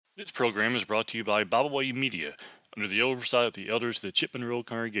This program is brought to you by Bible Way Media, under the oversight of the elders of the Chipman Road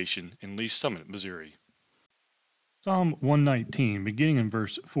Congregation in Lee Summit, Missouri. Psalm 119, beginning in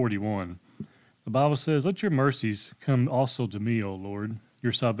verse 41. The Bible says, "Let your mercies come also to me, O Lord,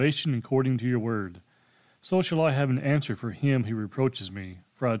 your salvation according to your word. So shall I have an answer for him who reproaches me,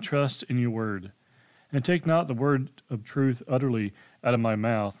 for I trust in your word. And take not the word of truth utterly out of my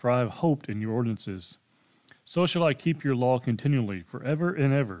mouth, for I have hoped in your ordinances. So shall I keep your law continually, forever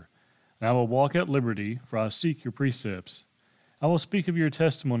and ever. And I will walk at liberty, for I seek your precepts. I will speak of your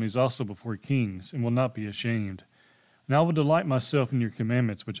testimonies also before kings, and will not be ashamed. And I will delight myself in your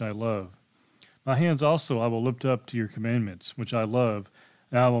commandments, which I love. My hands also I will lift up to your commandments, which I love,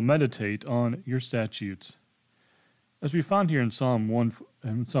 and I will meditate on your statutes." As we find here in Psalm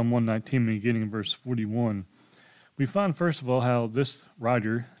 119, beginning in verse 41, we find first of all how this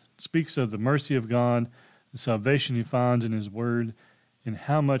writer speaks of the mercy of God, the salvation he finds in his word, and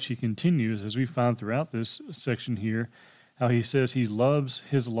how much he continues, as we find throughout this section here, how he says he loves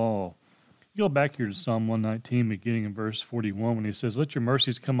his law. You go back here to Psalm 119, beginning in verse 41, when he says, "Let your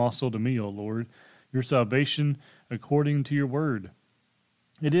mercies come also to me, O Lord, your salvation according to your word."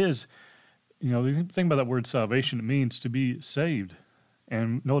 It is, the thing about that word salvation, it means to be saved.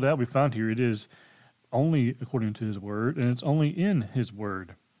 And no doubt we found here it is only according to his word, and it's only in his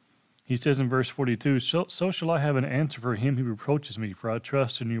word. He says in verse 42, so shall I have an answer for him who reproaches me, for I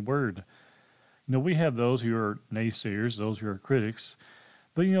trust in your word." We have those who are naysayers, those who are critics,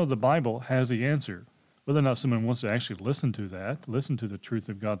 but the Bible has the answer. Whether or not someone wants to actually listen to the truth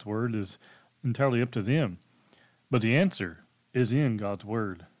of God's word, is entirely up to them. But the answer is in God's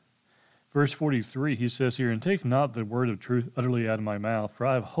word. Verse 43, he says here, "And take not the word of truth utterly out of my mouth, for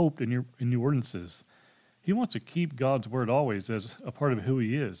I have hoped in your ordinances." He wants to keep God's word always as a part of who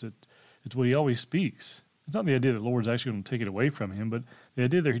he is. It's what he always speaks. It's not the idea that the Lord's actually going to take it away from him, but the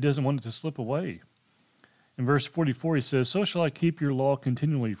idea that he doesn't want it to slip away. In verse 44, he says, "So shall I keep your law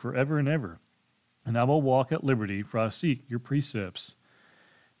continually forever and ever, and I will walk at liberty, for I seek your precepts."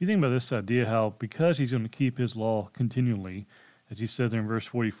 You think about this idea, how because he's going to keep his law continually, as he says in verse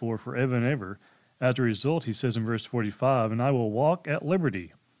 44, forever and ever, as a result, he says in verse 45, "And I will walk at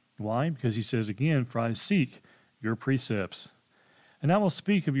liberty." Why? Because he says again, "For I seek your precepts. And I will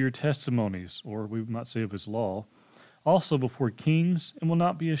speak of your testimonies," or we might say of his law, "also before kings, and will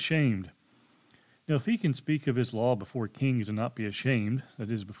not be ashamed." If he can speak of his law before kings and not be ashamed, that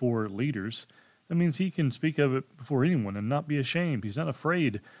is, before leaders, that means he can speak of it before anyone and not be ashamed. He's not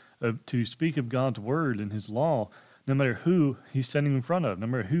afraid to speak of God's word and his law, no matter who he's standing in front of, no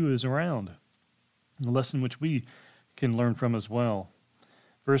matter who is around. A lesson which we can learn from as well.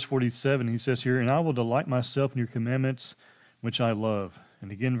 Verse 47, he says here, "And I will delight myself in your commandments, which I love."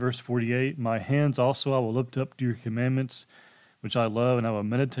 And again, verse 48, "My hands also I will lift up to your commandments, which I love, and I will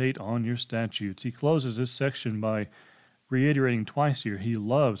meditate on your statutes." He closes this section by reiterating twice here, he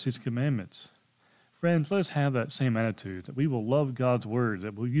loves his commandments. Friends, let us have that same attitude, that we will love God's word,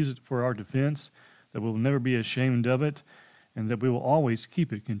 that we'll use it for our defense, that we will never be ashamed of it, and that we will always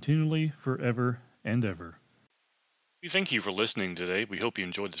keep it continually, forever and ever. We thank you for listening today. We hope you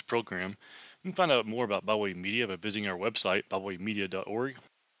enjoyed this program. You can find out more about Bible Way Media by visiting our website, BibleWayMedia.org.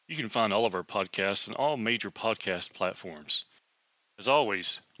 You can find all of our podcasts on all major podcast platforms. As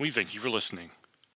always, we thank you for listening.